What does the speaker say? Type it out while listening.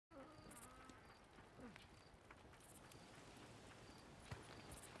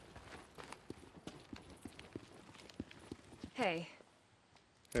Hey.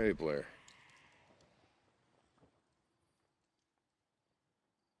 Hey, Blair.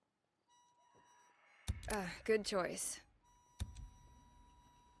 Good choice.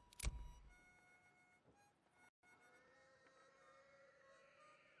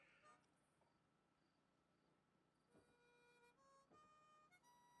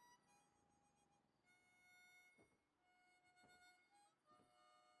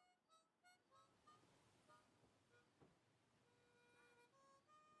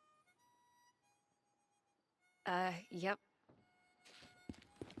 Yep.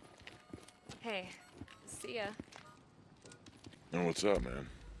 Hey, see ya. Oh, what's up, man?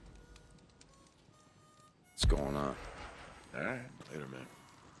 What's going on? All right, later, man.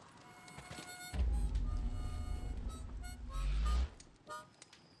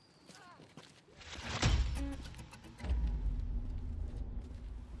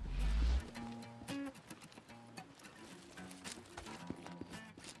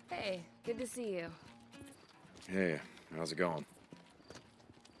 Hey, good to see you. Hey, how's it going?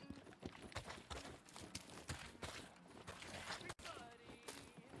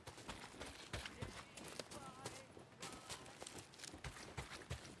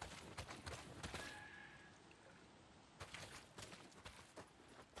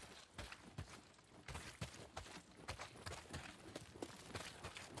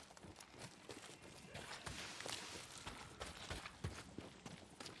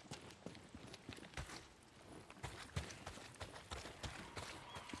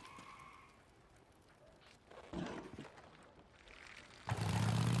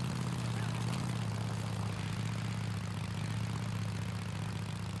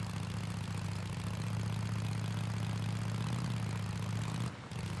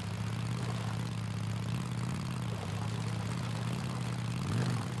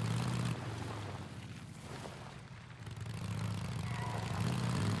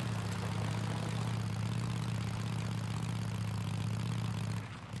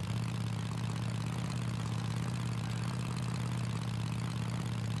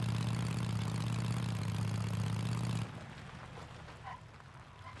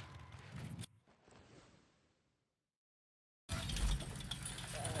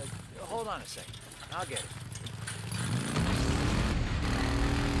 Hold on a second. I'll get it.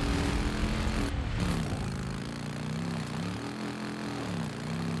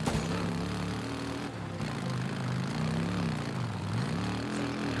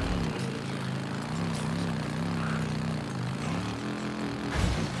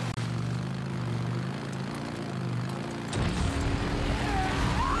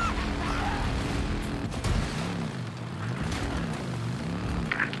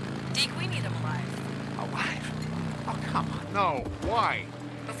 Deke, we need him alive. Alive? Oh, come on. No. Why?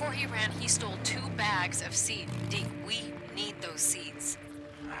 Before he ran, he stole 2 bags of seed. Deke, we need those seeds.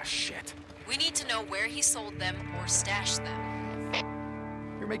 Ah, shit. We need to know where he sold them or stashed them.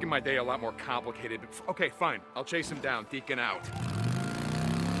 You're making my day a lot more complicated. Okay, fine. I'll chase him down. Deacon out.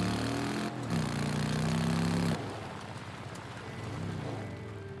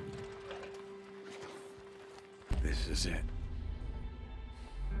 This is it.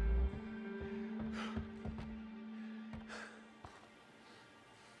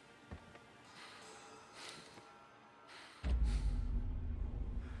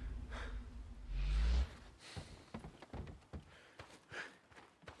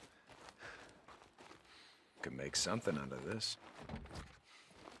 Could make something out of this.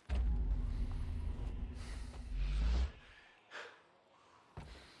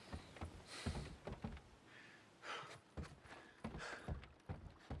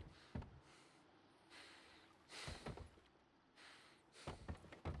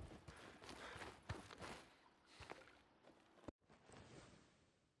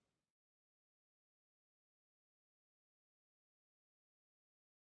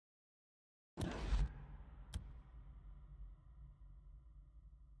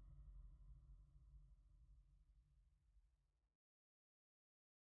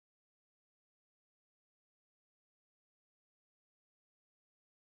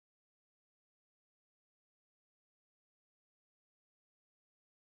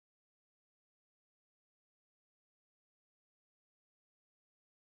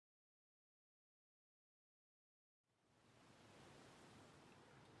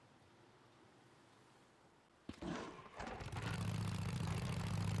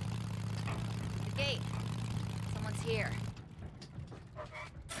 The gate. Someone's here.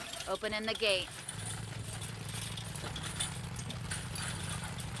 Opening the gate.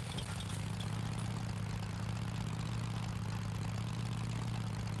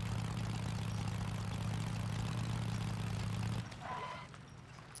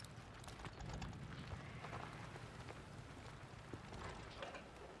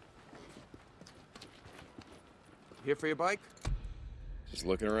 Here for your bike? Just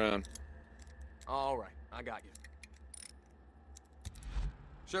looking around. All right, I got you.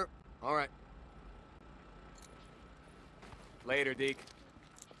 Sure, all right. Later, Deke.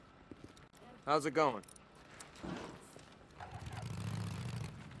 How's it going?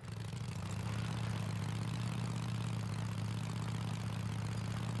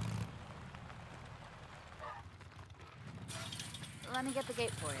 Let me get the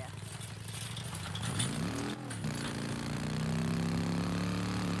gate for you.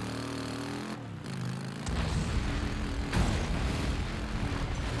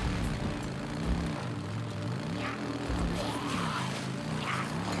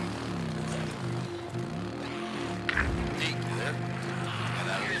 Deke, you there? Got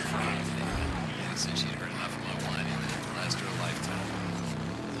out of here for today. Annie said she'd heard enough of my whining. It'll last her a lifetime.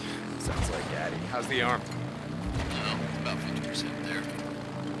 Sounds like Addie. How's the arm? No, about 50% there.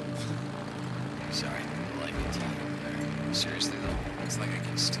 Sorry, the light gets hot over there. Seriously though, it's like I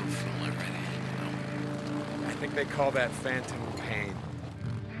can still feel my right hand, you know? I think they call that phantom pain.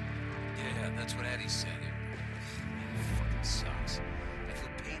 Yeah, that's what Addie said. It fucking sucks. I feel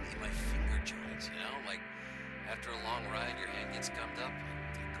pain in my finger joints, you know? Like, after a long ride, your hand gets gummed up,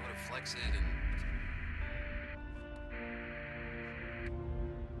 I go to flex it and...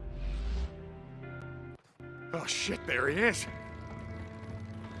 Oh shit, there he is.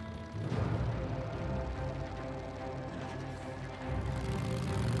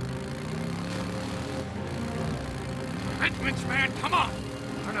 Encampments, man, come on!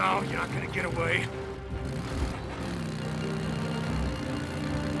 Oh no, you're not gonna get away.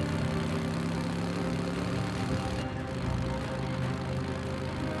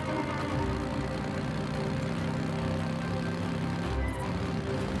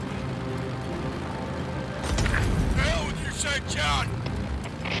 Hell with your St. John!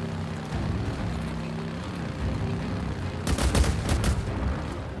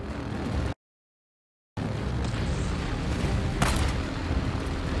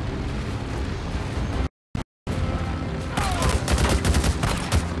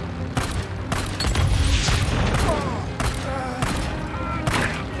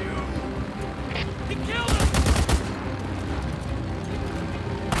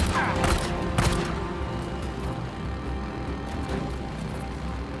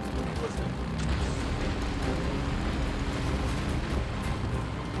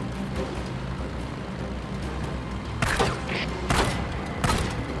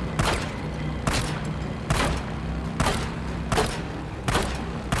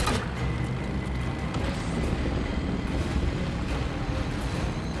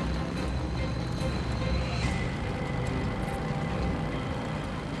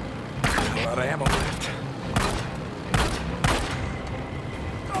 A lot of ammo left.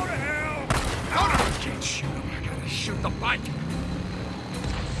 Go to hell! No, no, I can't shoot him. I gotta shoot the bike.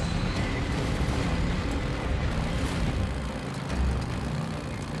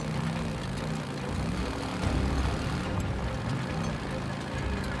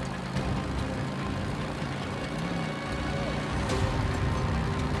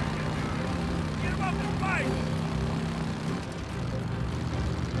 Get him off the bike!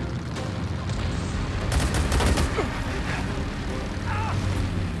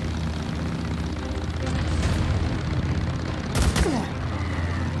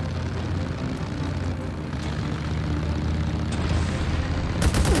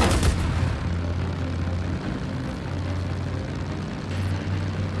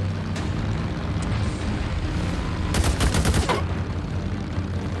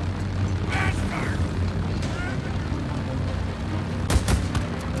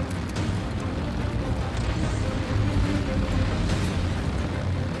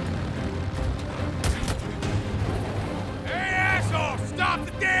 Stop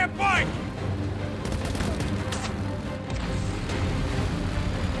the damn bike!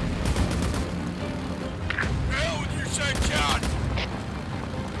 Hell with your St. John!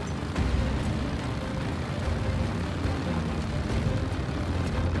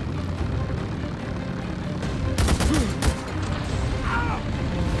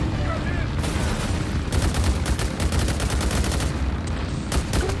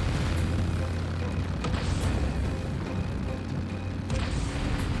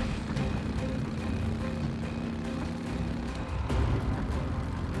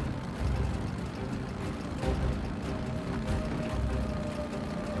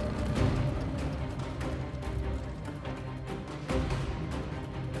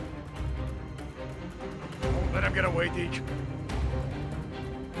 Let him get away, Deke.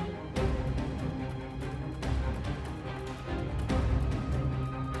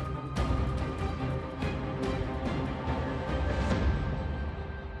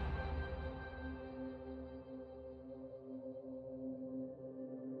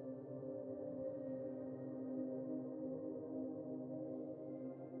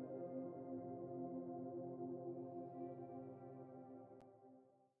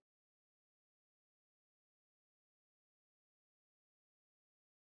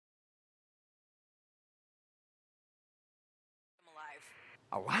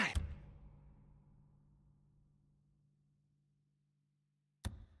 Alive?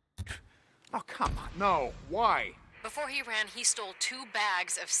 Oh, come on. No. Why? Before he ran, he stole 2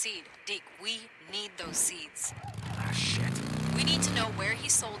 bags of seed. Deke, we need those seeds. Ah, shit. We need to know where he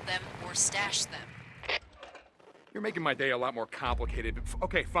sold them or stashed them. You're making my day a lot more complicated.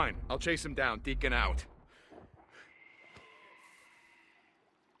 Okay, fine. I'll chase him down. Deacon out.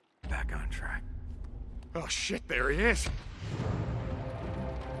 Back on track. Oh, shit. There he is.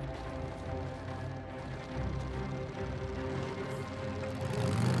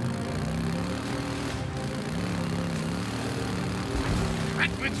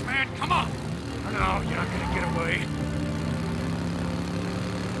 Admits, man, come on! No, you're not gonna get away.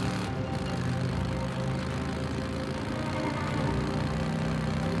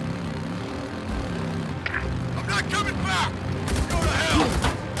 I'm not coming back! Go to hell!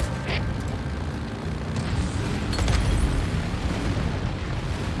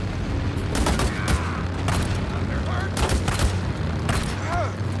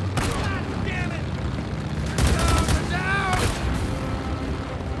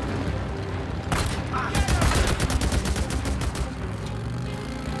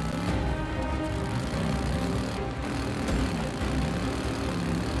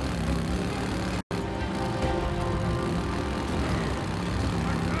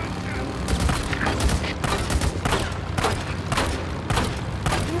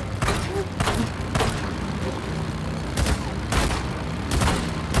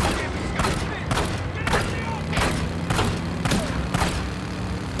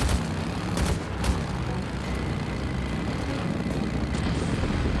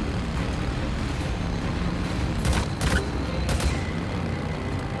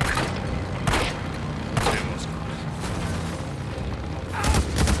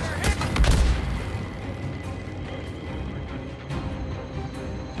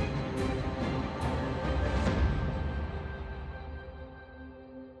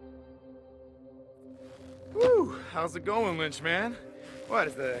 Whew. How's it going, Lynch, man? What,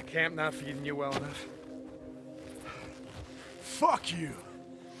 is the camp not feeding you well enough? Fuck you!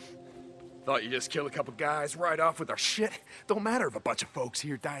 Thought you just killed a couple guys right off with our shit? Don't matter if a bunch of folks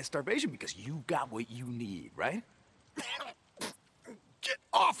here die of starvation because you got what you need, right? Get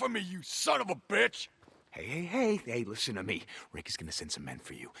off of me, you son of a bitch! Hey, listen to me. Rick is gonna send some men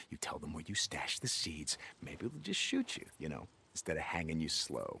for you. You tell them where you stashed the seeds. Maybe they'll just shoot you, you know, instead of hanging you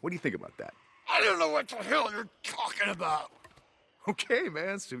slow. What do you think about that? I don't know what the hell you're talking about! Okay,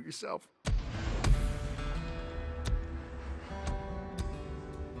 man, suit yourself.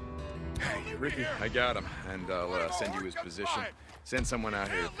 Hey, Ricky, I got him, and I'll send you his position. Send someone out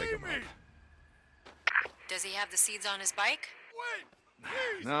here to pick him up. Does he have the seeds on his bike? Wait!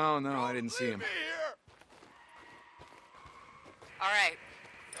 Please! No, I didn't see Leave him. me here! All right.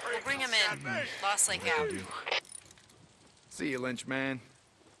 We'll bring him in. Lost Lake out. See you, Lynch, man.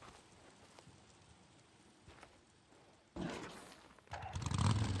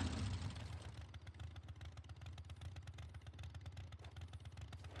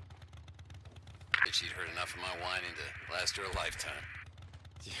 She'd heard enough of my whining to last her a lifetime.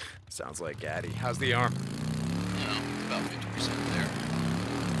 Sounds like Addie. How's the arm? You know, about 50% there.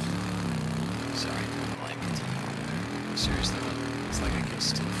 Sorry, I don't like it. Seriously, though, it's like I can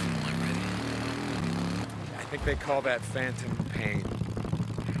still feel my ready. I think they call that phantom pain.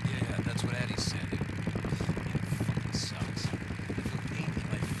 Yeah, that's what Addie said. It fucking sucks. I feel pain in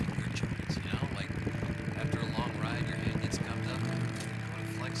my finger joints, you know? Like, after a long ride, your hand gets gummed up, and you go to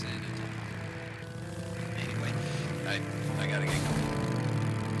flex it, and... Anyway, I gotta get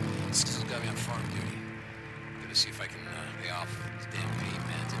going. Still got me on farm duty. Gotta see if I can pay off this damn pain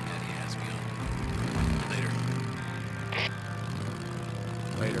meds that Addie has me on. Later.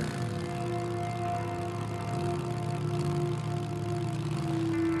 Later.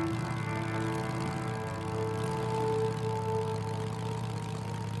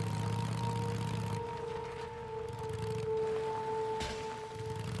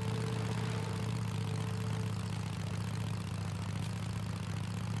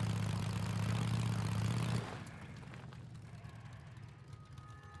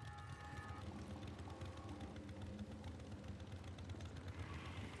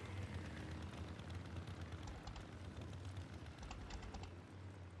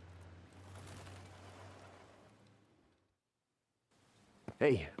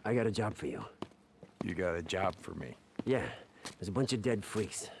 Hey, I got a job for you. You got a job for me. Yeah, there's a bunch of dead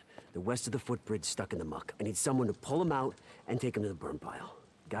freaks. They're west of the footbridge, stuck in the muck. I need someone to pull them out and take them to the burn pile.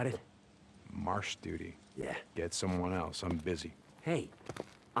 Got it? Marsh duty. Yeah. Get someone else. I'm busy. Hey,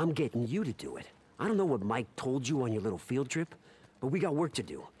 I'm getting you to do it. I don't know what Mike told you on your little field trip, But we got work to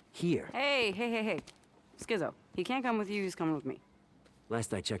do. Here. Hey. Skizzo, he can't come with you, he's coming with me.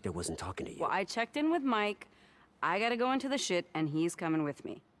 Last I checked, I wasn't talking to you. Well, I checked in with Mike. I gotta go into the shit, and he's coming with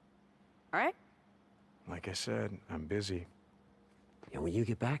me. All right? Like I said, I'm busy. And when you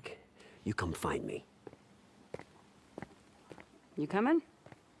get back, you come find me. You coming?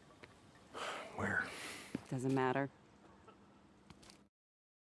 Where? Doesn't matter.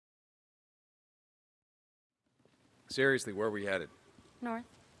 Seriously, where are we headed? North.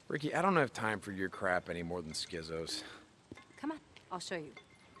 Ricky, I don't have time for your crap any more than Skizzo's. Come on, I'll show you.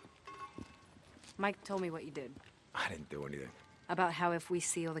 Mike told me what you did. I didn't do anything. About how if we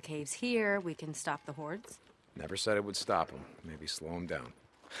seal the caves here, we can stop the hordes. Never said it would stop him. Maybe slow him down.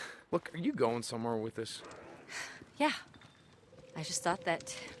 Look, are you going somewhere with this? Yeah. I just thought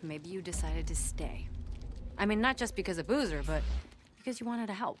that maybe you decided to stay. I mean, not just because of Boozer, but because you wanted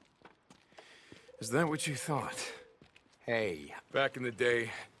to help. Is that what you thought? Hey, back in the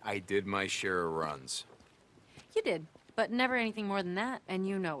day, I did my share of runs. You did, but never anything more than that, and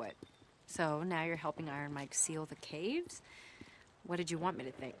you know it. So now you're helping Iron Mike seal the caves? What did you want me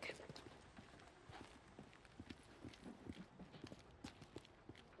to think?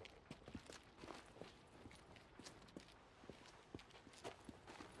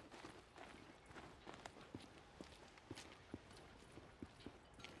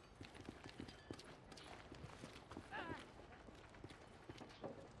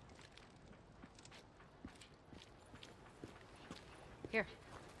 Here.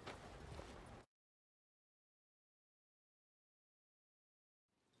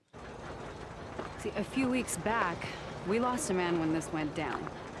 See, a few weeks back, we lost a man when this went down,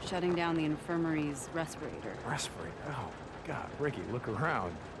 shutting down the infirmary's respirator. Respirator? Oh, God, Ricky, look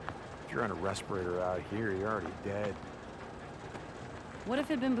around. If you're on a respirator out here, you're already dead. What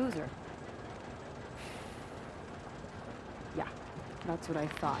if it'd been Boozer? Yeah, that's what I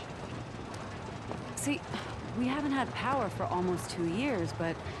thought. See, we haven't had power for almost 2 years,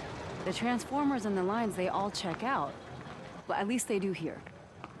 but the transformers and the lines, they all check out. Well, at least they do here.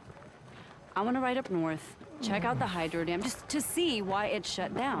 I want to ride up north, check out the hydro dam, just to see why it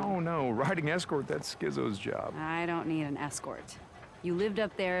shut down. Oh, no, riding escort, that's Skizzo's job. I don't need an escort. You lived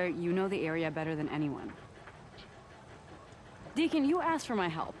up there, you know the area better than anyone. Deacon, you asked for my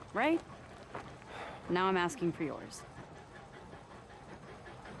help, right? Now I'm asking for yours.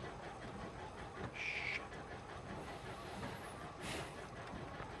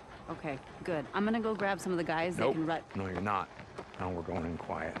 Okay, good. I'm gonna go grab some of the guys that can run. No, you're not. No, we're going in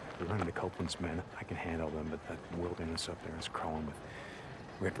quiet. We're running to Copeland's men. I can handle them, but that wilderness up there is crawling with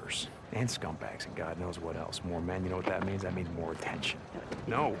rippers and scumbags and God knows what else. More men, you know what that means? That means more attention.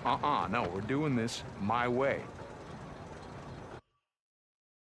 No, no, we're doing this my way.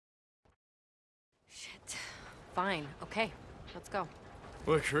 Shit. Fine, okay. Let's go.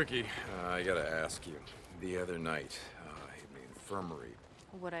 Look, Ricky, I gotta ask you. The other night, in the infirmary.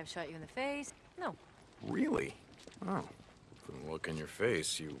 Would I have shot you in the face? No. Really? Oh. From the look in your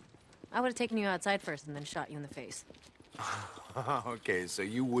face, you... I would have taken you outside first and then shot you in the face. Okay, so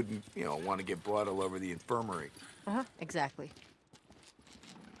you wouldn't, want to get blood all over the infirmary. Uh-huh, exactly.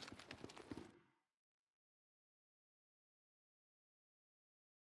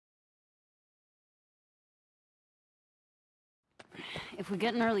 If we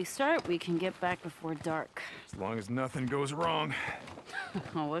get an early start, we can get back before dark. As long as nothing goes wrong.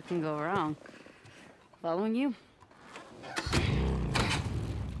 Oh, what can go wrong? Following you?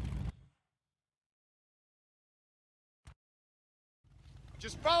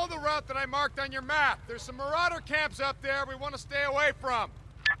 Just follow the route that I marked on your map. There's some marauder camps up there we want to stay away from.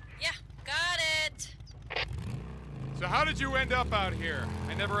 Yeah, got it. So how did you end up out here?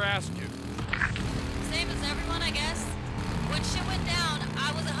 I never asked you. Same as everyone, I guess. When shit went down,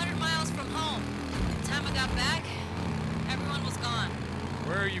 I was 100 miles from home. By the time I got back, everyone was gone.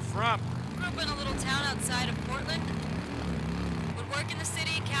 Where are you from? Grew up in a little town outside of Portland. Would work in the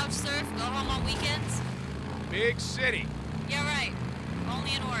city, couch surf, go home on weekends. Big city. Yeah, right.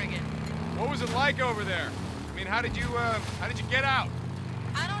 Only in Oregon. What was it like over there? I mean, how did you get out?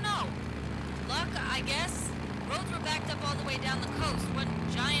 I don't know. Luck, I guess. Roads were backed up all the way down the coast. One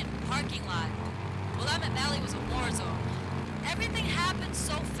giant parking lot. Willamette Valley was a war zone. Everything happened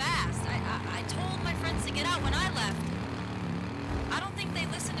so fast. I told my friends to get out when I left. I don't think they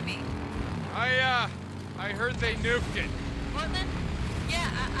listened to me. I heard they nuked it. Portland? Yeah,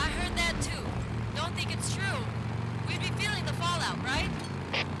 I heard that too. Don't think it's true. We'd be feeling the fallout, right?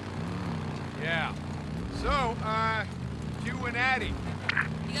 Yeah. So, you and Addie.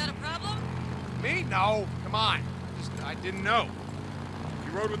 You got a problem? Me? No. Come on. I didn't know.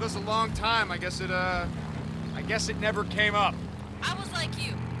 You rode with us a long time. I guess it never came up. like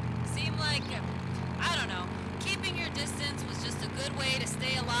you. Seemed like, I don't know, keeping your distance was just a good way to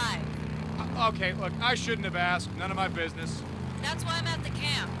stay alive. Okay, look, I shouldn't have asked. None of my business. That's why I'm at the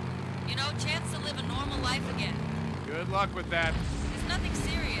camp. You know, chance to live a normal life again. Good luck with that. It's nothing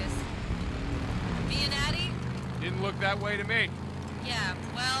serious. Me and Addie? Didn't look that way to me. Yeah,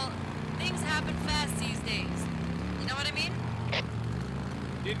 well, things happen fast these days. You know what I mean?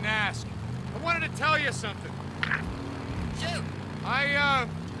 Didn't ask. I wanted to tell you something. Shoot.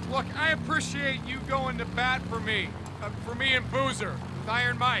 Look, I appreciate you going to bat for me and Boozer. With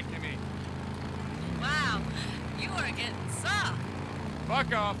Iron Mike, I mean. Wow, you are getting soft.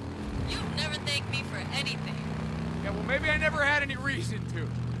 Fuck off. You never thank me for anything. Yeah, well, maybe I never had any reason to.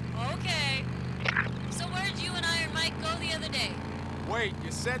 Okay. So where'd you and Iron Mike go the other day? Wait,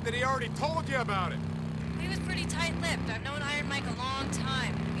 you said that he already told you about it. He was pretty tight-lipped. I've known Iron Mike a long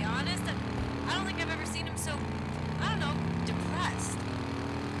time. To be honest, I don't think I've ever seen him so, I don't know, depressed.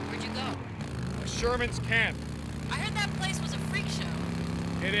 Where'd you go? Sherman's camp. I heard that place was a freak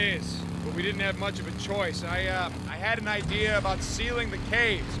show. It is, but we didn't have much of a choice. I had an idea about sealing the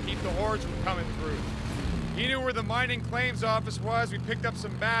caves, keep the hordes from coming through. He knew where the mining claims office was. We picked up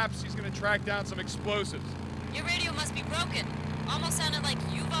some maps. He's gonna track down some explosives. Your radio must be broken. Almost sounded like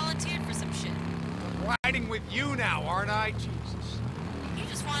you volunteered for some shit. I'm riding with you now, aren't I? Jesus. You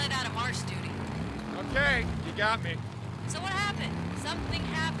just wanted out of march duty. Okay, you got me. So what happened? Something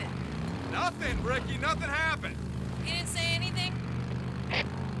happened. Nothing, Ricky. Nothing happened. He didn't say anything?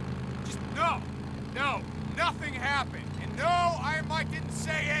 Just no, nothing happened. And no, Iron Mike didn't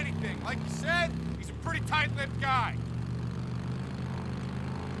say anything. Like you said, he's a pretty tight-lipped guy.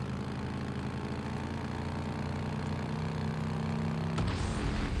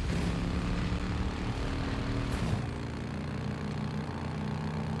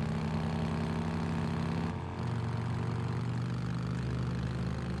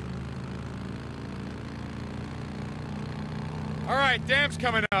 All right, dam's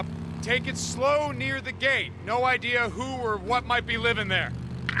coming up. Take it slow near the gate. No idea who or what might be living there.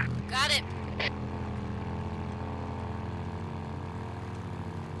 Got it.